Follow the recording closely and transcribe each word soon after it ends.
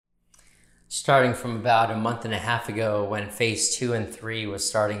Starting from about a month and a half ago when phase 2 and 3 was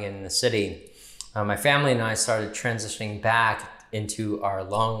starting in the city, my family and I started transitioning back into our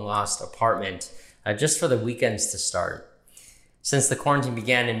long lost apartment just for the weekends to start. Since the quarantine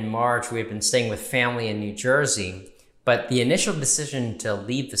began in March, we have been staying with family in New Jersey, but the initial decision to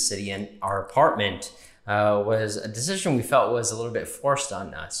leave the city and our apartment was a decision we felt was a little bit forced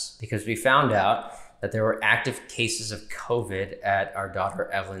on us because we found out that there were active cases of COVID at our daughter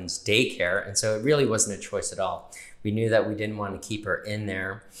Evelyn's daycare. And so it really wasn't a choice at all. We knew that we didn't want to keep her in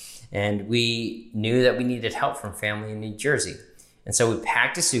there. And we knew that we needed help from family in New Jersey. And so we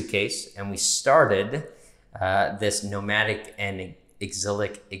packed a suitcase and we started this nomadic and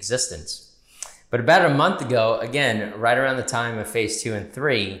exilic existence. But about a month ago, again, right around the time of phase 2 and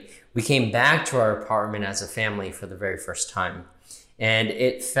 3, we came back to our apartment as a family for the very first time. And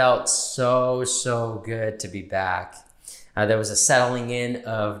it felt so good to be back. There was a settling in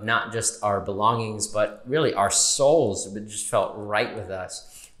of not just our belongings, but really our souls. It just felt right with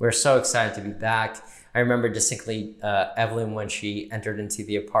us. We were so excited to be back. I remember distinctly Evelyn, when she entered into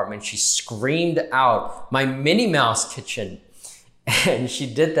the apartment, she screamed out, "My Minnie Mouse kitchen." And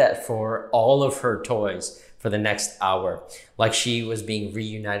she did that for all of her toys for the next hour, like she was being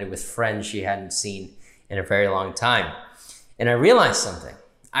reunited with friends she hadn't seen in a very long time. And I realized something.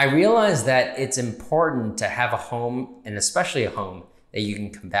 I realized that it's important to have a home, and especially a home that you can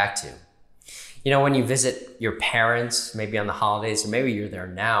come back to. You know, when you visit your parents, maybe on the holidays, or maybe you're there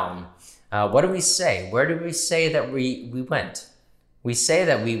now, what do we say? Where do we say that we went? We say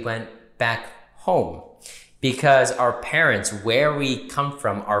that we went back home because our parents, where we come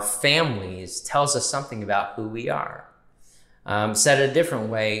from, our families, tells us something about who we are. Said a different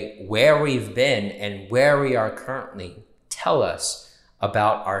way, where we've been and where we are currently tell us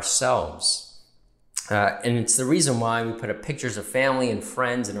about ourselves. And it's the reason why we put up pictures of family and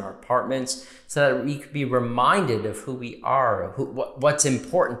friends in our apartments so that we could be reminded of who we are, what's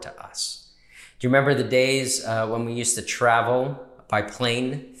important to us. Do you remember the days when we used to travel by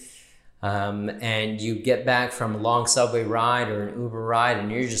plane and you get back from a long subway ride or an Uber ride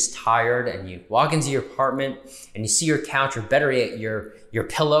and you're just tired and you walk into your apartment and you see your couch, or better yet, your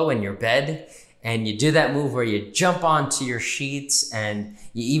pillow and your bed, and you do that move where you jump onto your sheets and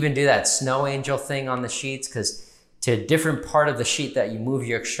you even do that snow angel thing on the sheets, because to a different part of the sheet that you move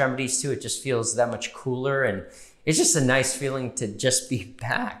your extremities to, it just feels that much cooler. And it's just a nice feeling to just be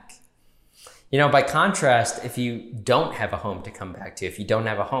back. You know, by contrast, if you don't have a home to come back to, if you don't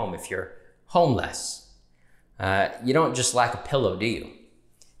have a home, if you're homeless, you don't just lack a pillow, do you?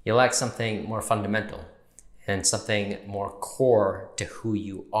 You lack something more fundamental and something more core to who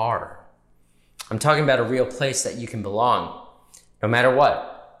you are. I'm talking about a real place that you can belong, no matter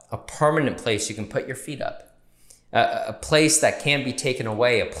what. A permanent place you can put your feet up. A place that can't be taken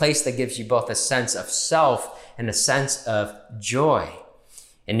away. A place that gives you both a sense of self and a sense of joy.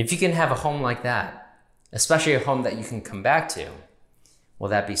 And if you can have a home like that, especially a home that you can come back to, will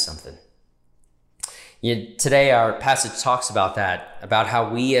that be something? Today our passage talks about that, about how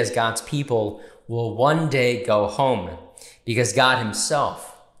we as God's people will one day go home because God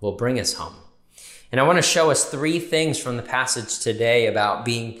himself will bring us home. And I want to show us 3 things from the passage today about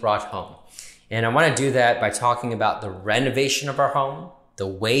being brought home. And I want to do that by talking about the renovation of our home, the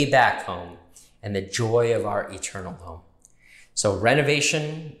way back home, and the joy of our eternal home. So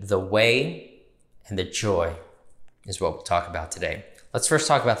renovation, the way, and the joy is what we'll talk about today. Let's first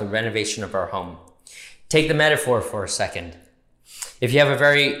talk about the renovation of our home. Take the metaphor for a second. If you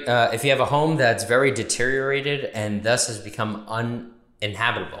have a home that's very deteriorated and thus has become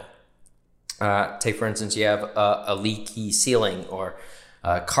uninhabitable, take, for instance, you have a leaky ceiling, or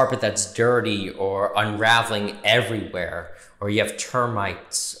a carpet that's dirty or unraveling everywhere, or you have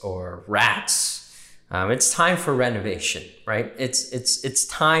termites or rats. It's time for renovation, right? It's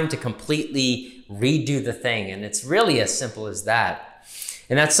time to completely redo the thing. And it's really as simple as that.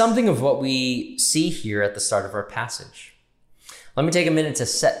 And that's something of what we see here at the start of our passage. Let me take a minute to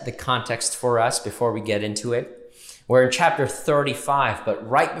set the context for us before we get into it. We're in chapter 35, but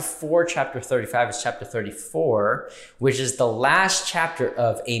right before chapter 35 is chapter 34, which is the last chapter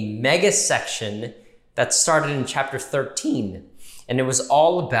of a mega section that started in chapter 13. And it was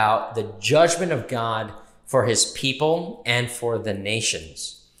all about the judgment of God for his people and for the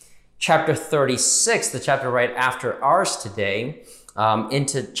nations. Chapter 36, the chapter right after ours today,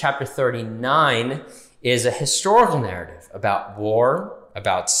 into chapter 39, is a historical narrative about war,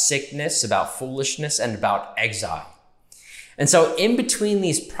 about sickness, about foolishness, and about exile. And so in between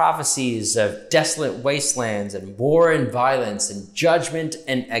these prophecies of desolate wastelands and war and violence and judgment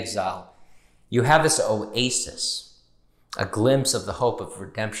and exile, you have this oasis. a glimpse of the hope of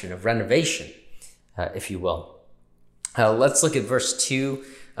redemption, of renovation, if you will. Let's look at verse 2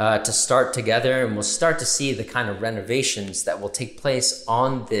 to start together, and we'll start to see the kind of renovations that will take place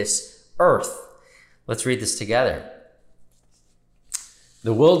on this earth. Let's read this together.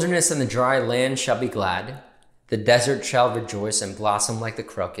 The wilderness and the dry land shall be glad. The desert shall rejoice and blossom like the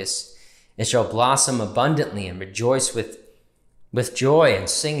crocus. It shall blossom abundantly and rejoice with joy and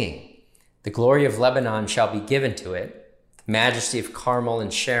singing. The glory of Lebanon shall be given to it, the majesty of Carmel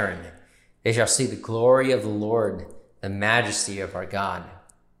and Sharon. They shall see the glory of the Lord, the majesty of our God.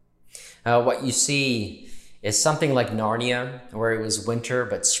 What you see is something like Narnia, where it was winter,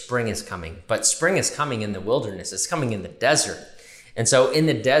 but spring is coming. But spring is coming in the wilderness. It's coming in the desert. And so in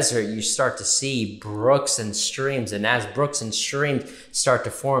the desert, you start to see brooks and streams. And as brooks and streams start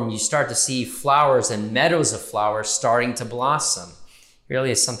to form, you start to see flowers and meadows of flowers starting to blossom. It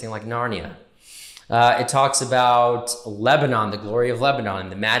really is something like Narnia. It talks about Lebanon, the glory of Lebanon,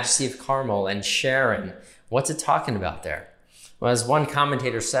 the majesty of Carmel and Sharon. What's it talking about there? Well, as one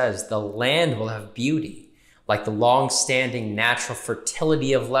commentator says, the land will have beauty, like the long-standing natural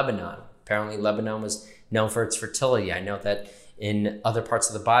fertility of Lebanon. Apparently, Lebanon was known for its fertility. I know that in other parts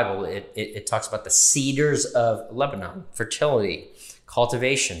of the Bible, it talks about the cedars of Lebanon, fertility,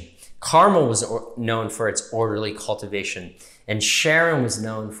 cultivation. Carmel was known for its orderly cultivation, and Sharon was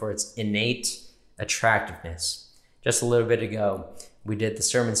known for its innate attractiveness. Just a little bit ago, we did the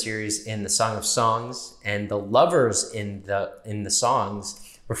sermon series in the Song of Songs, and the lovers in the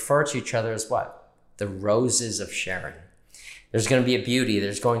songs refer to each other as what? The roses of Sharon. There's going to be a beauty.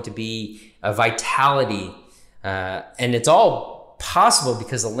 There's going to be a vitality. And it's all possible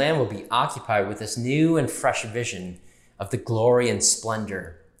because the land will be occupied with this new and fresh vision of the glory and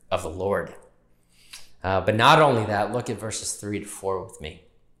splendor of the Lord. But not only that, look at verses 3 to 4 with me.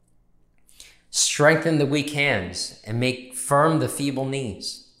 Strengthen the weak hands and make firm the feeble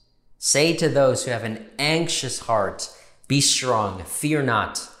knees. Say to those who have an anxious heart, be strong, fear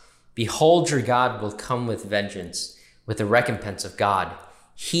not. Behold, your God will come with vengeance, with the recompense of God.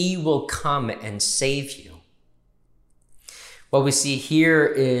 He will come and save you. What we see here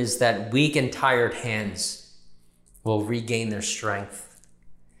is that weak and tired hands will regain their strength.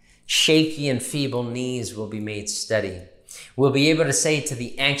 Shaky and feeble knees will be made steady. We'll be able to say to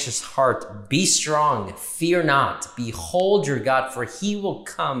the anxious heart, be strong, fear not. Behold your God, for he will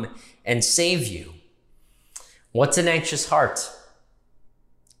come and save you. What's an anxious heart?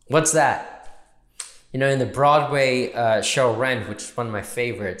 What's that? You know, in the Broadway show Rent, which is one of my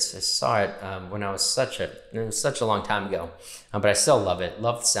favorites, I saw it when I was such a long time ago, but I still love it.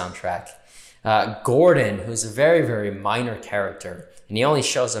 Love the soundtrack. Gordon, who's a very, very minor character, and he only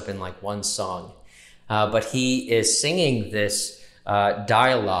shows up in like one song, but he is singing this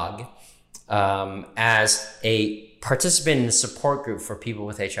dialogue as a participant in the support group for people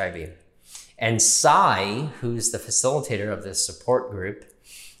with HIV. And Sai, who's the facilitator of this support group,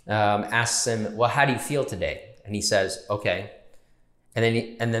 asks him, well, how do you feel today? And he says, okay.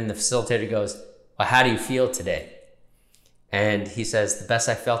 And then the facilitator goes, well, how do you feel today? And he says, the best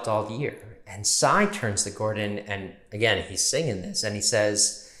I felt all year. And Sai turns to Gordon, and again, he's singing this, and he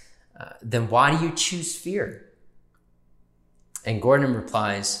says, then why do you choose fear? And Gordon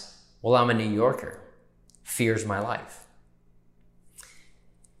replies, well, I'm a New Yorker. Fear's my life.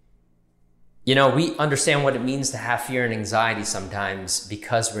 You know, we understand what it means to have fear and anxiety sometimes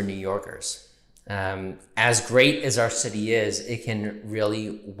because we're New Yorkers. As great as our city is, it can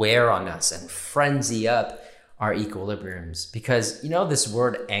really wear on us and frenzy up our equilibriums. Because, you know, this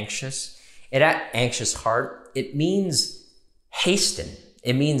word anxious, anxious heart, it means hasten.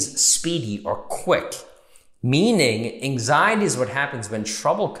 It means speedy or quick. Meaning, anxiety is what happens when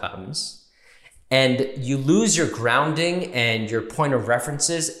trouble comes and you lose your grounding and your point of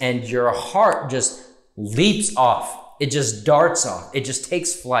references, and your heart just leaps off. It just darts off. It just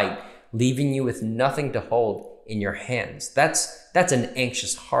takes flight, leaving you with nothing to hold in your hands. That's an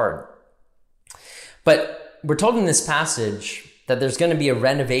anxious heart. But we're told in this passage that there's going to be a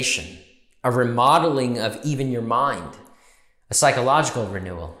renovation, a remodeling of even your mind, a psychological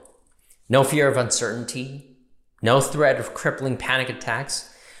renewal. No fear of uncertainty, no threat of crippling panic attacks.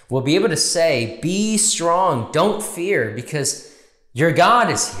 We'll be able to say, be strong, don't fear, because your God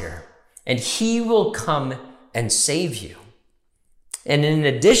is here and he will come and save you. And in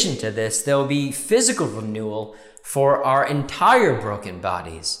addition to this, there will be physical renewal for our entire broken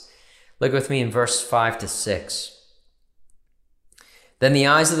bodies. Look with me in verse 5 to 6. Then the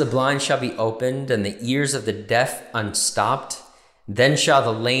eyes of the blind shall be opened and the ears of the deaf unstopped. Then shall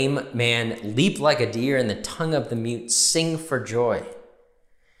the lame man leap like a deer and the tongue of the mute sing for joy.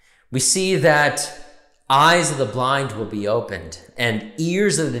 We see that Eyes of the blind will be opened, and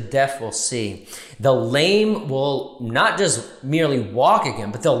ears of the deaf will see. The lame will not just merely walk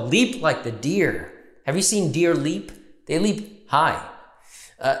again, but they'll leap like the deer. Have you seen deer leap? They leap high.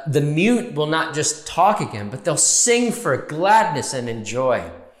 The mute will not just talk again, but they'll sing for gladness and in joy.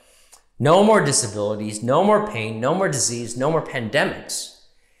 No more disabilities, no more pain, no more disease, no more pandemics.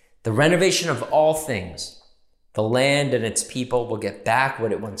 The renovation of all things. The land and its people will get back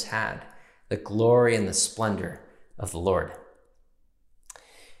what it once had, the glory and the splendor of the Lord.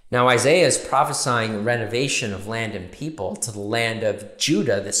 Now, Isaiah is prophesying renovation of land and people to the land of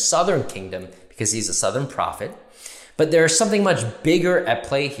Judah, the southern kingdom, because he's a southern prophet. But there is something much bigger at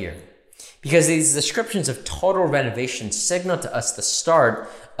play here, because these descriptions of total renovation signal to us the start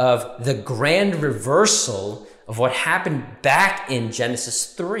of the grand reversal of what happened back in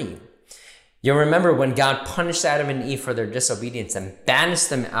Genesis 3. You'll remember when God punished Adam and Eve for their disobedience and banished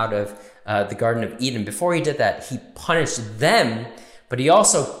them out of the Garden of Eden. Before he did that, he punished them, but he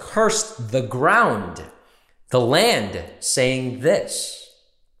also cursed the ground, the land, saying this.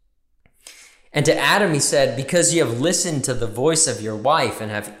 And to Adam he said, because you have listened to the voice of your wife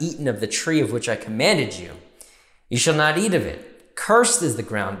and have eaten of the tree of which I commanded you, you shall not eat of it. Cursed is the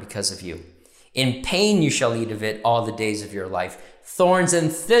ground because of you. In pain you shall eat of it all the days of your life. Thorns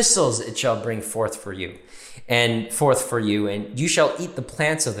and thistles it shall bring forth for you, and you shall eat the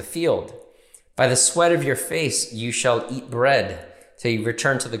plants of the field. By the sweat of your face you shall eat bread, till you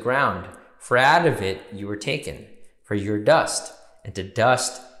return to the ground. For out of it you were taken, for you are dust, and to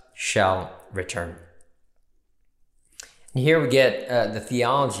dust shall return. And here we get the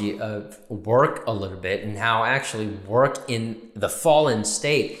theology of work a little bit, and how actually work in the fallen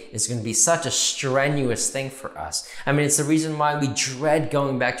state is going to be such a strenuous thing for us. I mean, it's the reason why we dread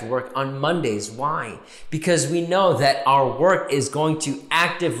going back to work on Mondays. Why? Because we know that our work is going to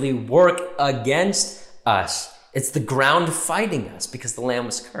actively work against us. It's the ground fighting us because the land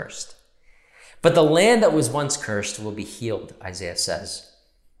was cursed. But the land that was once cursed will be healed, Isaiah says.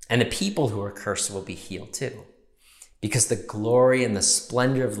 And the people who are cursed will be healed too, because the glory and the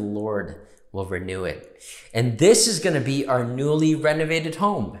splendor of the Lord will renew it. And this is going to be our newly renovated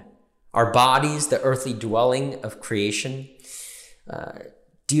home, our bodies, the earthly dwelling of creation.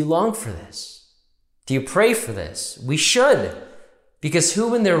 Do you long for this? Do you pray for this? We should, because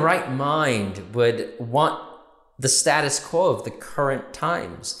who in their right mind would want the status quo of the current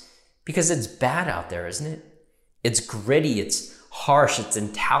times? Because it's bad out there, isn't it? It's gritty, it's harsh, it's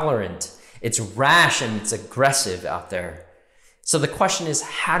intolerant, it's rash, and it's aggressive out there. So the question is,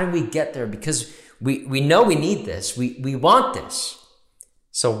 how do we get there? Because we know we need this. We want this.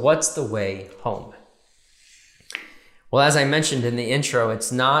 So what's the way home? Well, as I mentioned in the intro,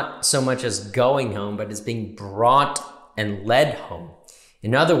 it's not so much as going home, but it's being brought and led home.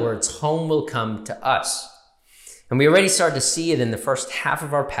 In other words, home will come to us. And we already start to see it in the first half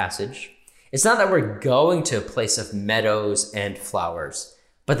of our passage. It's not that we're going to a place of meadows and flowers,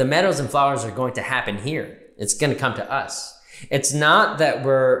 but the meadows and flowers are going to happen here. It's going to come to us. It's not that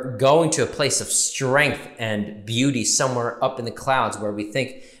we're going to a place of strength and beauty somewhere up in the clouds where we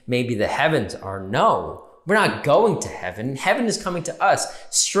think maybe the heavens are. No, we're not going to heaven. Heaven is coming to us.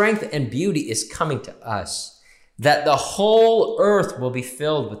 Strength and beauty is coming to us. That the whole earth will be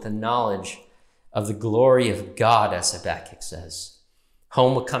filled with the knowledge of the glory of God, as Habakkuk says.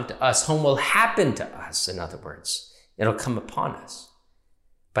 Home will come to us. Home will happen to us, in other words. It'll come upon us.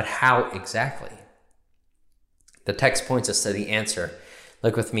 But how exactly? The text points us to the answer.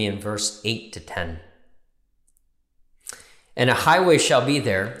 Look with me in verse 8 to 10. And a highway shall be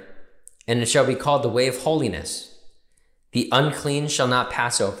there, and it shall be called the way of holiness. The unclean shall not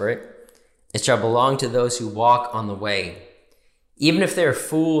pass over it. It shall belong to those who walk on the way. Even if they are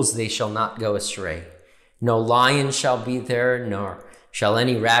fools, they shall not go astray. No lion shall be there, nor shall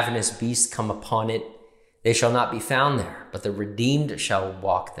any ravenous beast come upon it. They shall not be found there, but the redeemed shall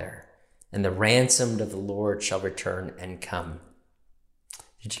walk there, and the ransomed of the Lord shall return and come.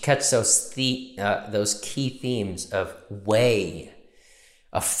 Did you catch those key themes of way,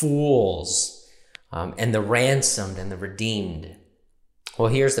 of fools, and the ransomed and the redeemed? Well,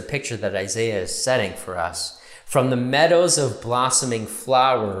 here's the picture that Isaiah is setting for us. From the meadows of blossoming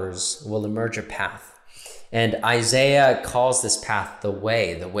flowers will emerge a path. And Isaiah calls this path the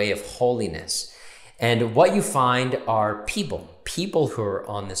way of holiness. And what you find are people who are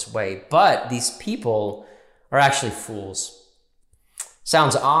on this way. But these people are actually fools.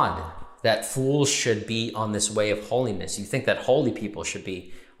 Sounds odd that fools should be on this way of holiness. You think that holy people should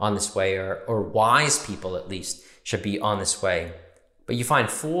be on this way, or wise people at least should be on this way. But you find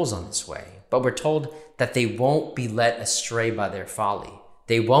fools on this way. But we're told that they won't be led astray by their folly.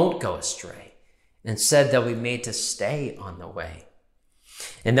 They won't go astray. Instead, they'll be made to stay on the way.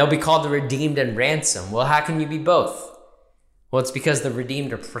 And they'll be called the redeemed and ransomed. Well, how can you be both? Well, it's because the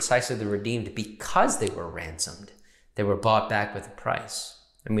redeemed are precisely the redeemed because they were ransomed. They were bought back with a price.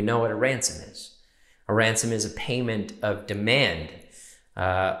 And we know what a ransom is. A ransom is a payment of demand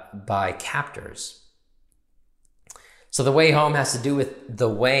by captors. So the way home has to do with the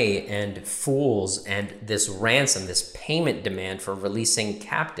way and fools and this ransom, this payment demand for releasing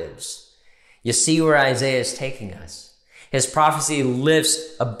captives. You see where Isaiah is taking us. His prophecy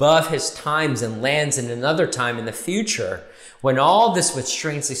lives above his times and lands in another time in the future when all this would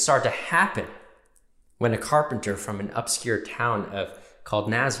strangely start to happen. When a carpenter from an obscure town called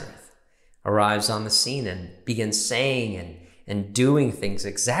Nazareth arrives on the scene and begins saying and doing things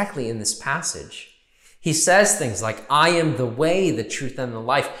exactly in this passage. He says things like, I am the way, the truth, and the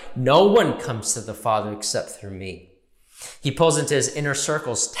life. No one comes to the Father except through me. He pulls into his inner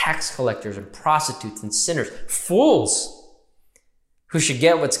circles tax collectors and prostitutes and sinners, fools who should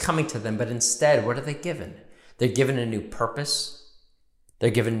get what's coming to them. But instead, what are they given? They're given a new purpose.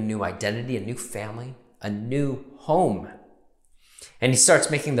 They're given a new identity, a new family, a new home. And he starts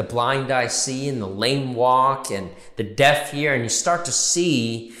making the blind eye see and the lame walk and the deaf hear. And you start to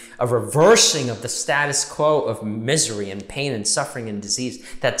see a reversing of the status quo of misery and pain and suffering and disease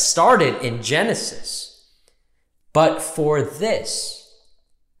that started in Genesis. But for this,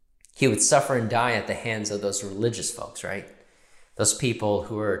 he would suffer and die at the hands of those religious folks, right? Those people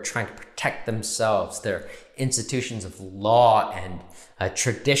who are trying to protect themselves, their institutions of law and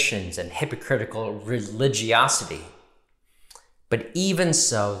traditions and hypocritical religiosity. But even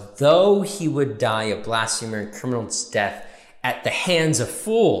so, though he would die a blasphemer and criminal's death at the hands of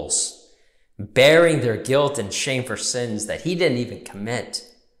fools, bearing their guilt and shame for sins that he didn't even commit,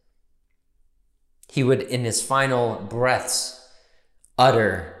 he would, in his final breaths,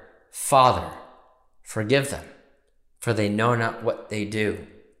 utter, Father, forgive them, for they know not what they do.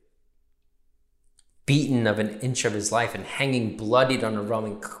 Beaten of an inch of his life and hanging bloodied on a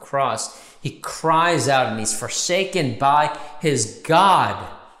Roman cross, he cries out and he's forsaken by his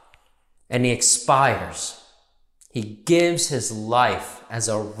God and he expires. He gives his life as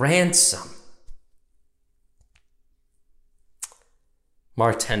a ransom.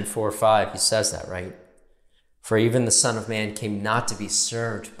 Mark 10:4-5, he says that, right? For even the Son of Man came not to be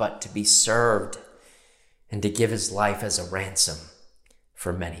served, but to be served and to give his life as a ransom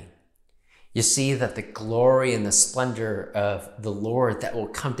for many. You see that the glory and the splendor of the Lord that will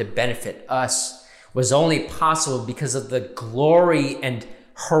come to benefit us was only possible because of the glory and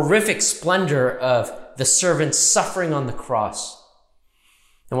horrific splendor of the servant suffering on the cross.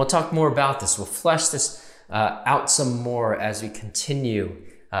 And we'll talk more about this. We'll flesh this out some more as we continue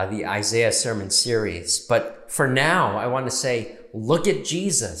the Isaiah sermon series. But for now, I want to say, look at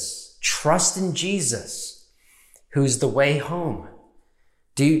Jesus. Trust in Jesus, who's the way home.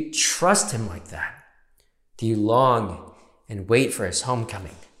 Do you trust him like that? Do you long and wait for his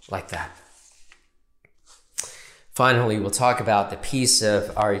homecoming like that? Finally, we'll talk about the peace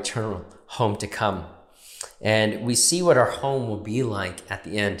of our eternal home to come. And we see what our home will be like at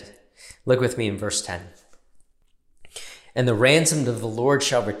the end. Look with me in verse 10. And the ransomed of the Lord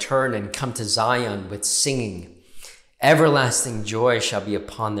shall return and come to Zion with singing. Everlasting joy shall be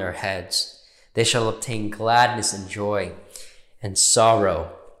upon their heads. They shall obtain gladness and joy, and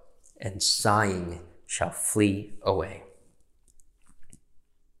sorrow and sighing shall flee away.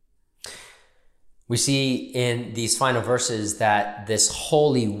 We see in these final verses that this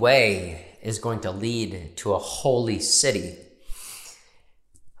holy way is going to lead to a holy city.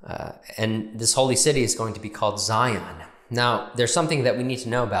 And this holy city is going to be called Zion. Now, there's something that we need to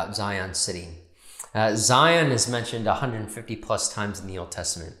know about Zion City. Zion is mentioned 150 plus times in the Old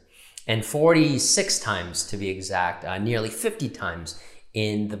Testament, and 46 times to be exact, nearly 50 times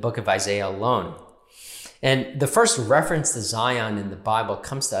in the book of Isaiah alone. And the first reference to Zion in the Bible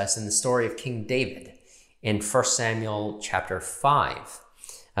comes to us in the story of King David in 1 Samuel chapter 5.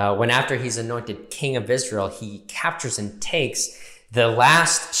 When after he's anointed king of Israel, he captures and takes the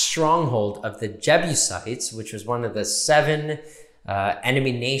last stronghold of the Jebusites, which was one of the 7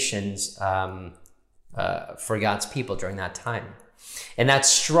 enemy nations for God's people during that time. And that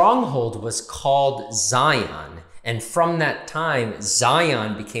stronghold was called Zion. And from that time,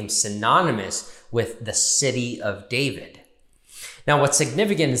 Zion became synonymous with the city of David. Now, what's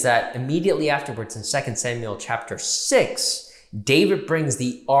significant is that immediately afterwards in 2 Samuel chapter 6, David brings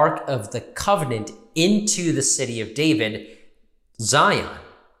the Ark of the Covenant into the city of David, Zion.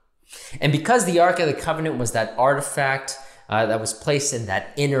 And because the Ark of the Covenant was that artifact that was placed in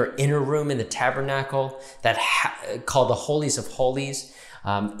that inner room in the tabernacle called the Holies of Holies,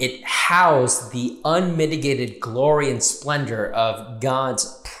 It housed the unmitigated glory and splendor of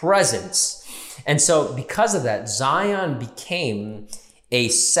God's presence. And so because of that, Zion became a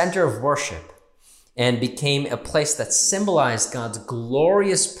center of worship and became a place that symbolized God's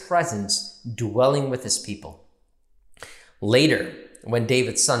glorious presence dwelling with his people. Later, when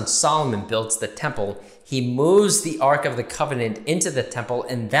David's son Solomon builds the temple, he moves the Ark of the Covenant into the temple,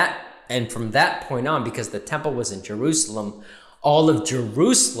 and from that point on, because the temple was in Jerusalem, all of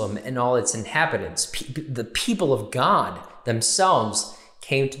Jerusalem and all its inhabitants, the people of God themselves,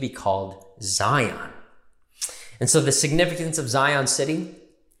 came to be called Zion. And so the significance of Zion City,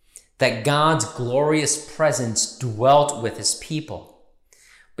 that God's glorious presence dwelt with his people.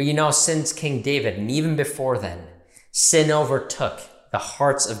 But since King David, and even before then, sin overtook the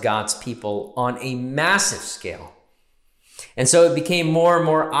hearts of God's people on a massive scale. And so it became more and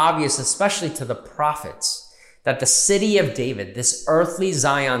more obvious, especially to the prophets, that the city of David, this earthly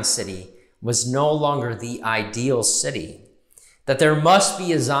Zion city, was no longer the ideal city. That there must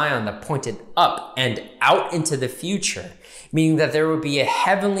be a Zion that pointed up and out into the future, meaning that there would be a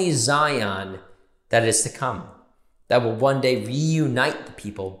heavenly Zion that is to come, that will one day reunite the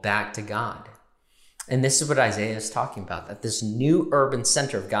people back to God. And this is what Isaiah is talking about, that this new urban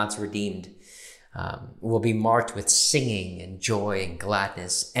center of God's redeemed will be marked with singing and joy and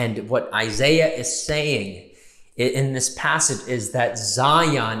gladness. And what Isaiah is saying in this passage is that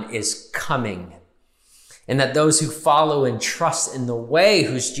Zion is coming, and that those who follow and trust in the way,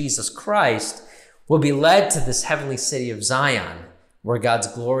 who's Jesus Christ, will be led to this heavenly city of Zion, where God's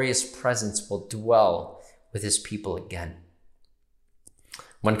glorious presence will dwell with his people again.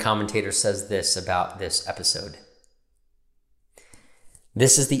 One commentator says this about this episode: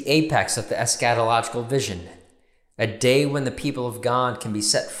 "This is the apex of the eschatological vision, a day when the people of God can be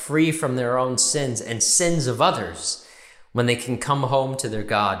set free from their own sins and sins of others, when they can come home to their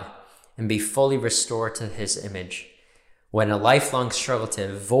God and be fully restored to his image, when a lifelong struggle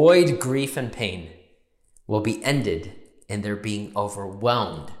to avoid grief and pain will be ended in their being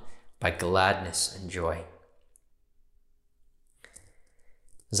overwhelmed by gladness and joy."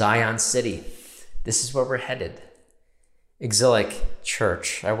 Zion City, this is where we're headed. Exilic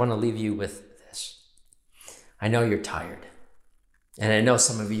Church, I want to leave you with this. I know you're tired, and I know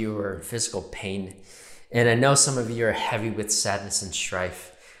some of you are in physical pain, and I know some of you are heavy with sadness and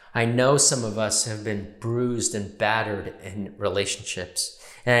strife. I know some of us have been bruised and battered in relationships,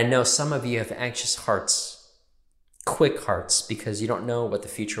 and I know some of you have anxious hearts, quick hearts, because you don't know what the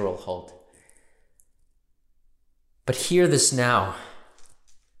future will hold. But hear this now.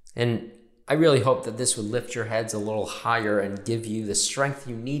 And I really hope that this would lift your heads a little higher and give you the strength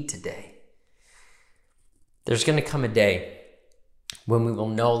you need today. There's going to come a day when we will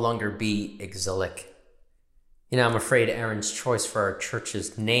no longer be exilic. I'm afraid Aaron's choice for our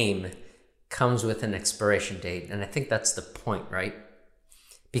church's name comes with an expiration date. And I think that's the point, right?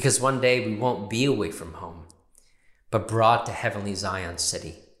 Because one day we won't be away from home, but brought to heavenly Zion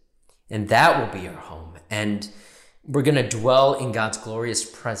City. And that will be our home. And we're going to dwell in God's glorious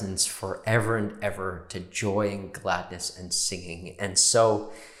presence forever and ever, to joy and gladness and singing. And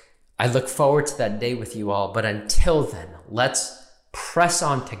so I look forward to that day with you all. But until then, let's press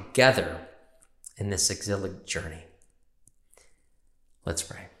on together in this exilic journey. Let's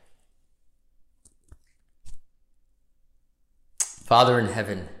pray. Father in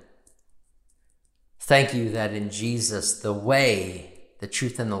heaven, thank you that in Jesus, the way, the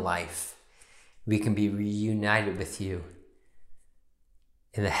truth, and the life, we can be reunited with you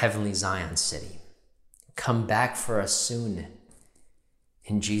in the heavenly Zion City. Come back for us soon.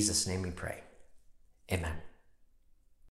 In Jesus' name we pray. Amen.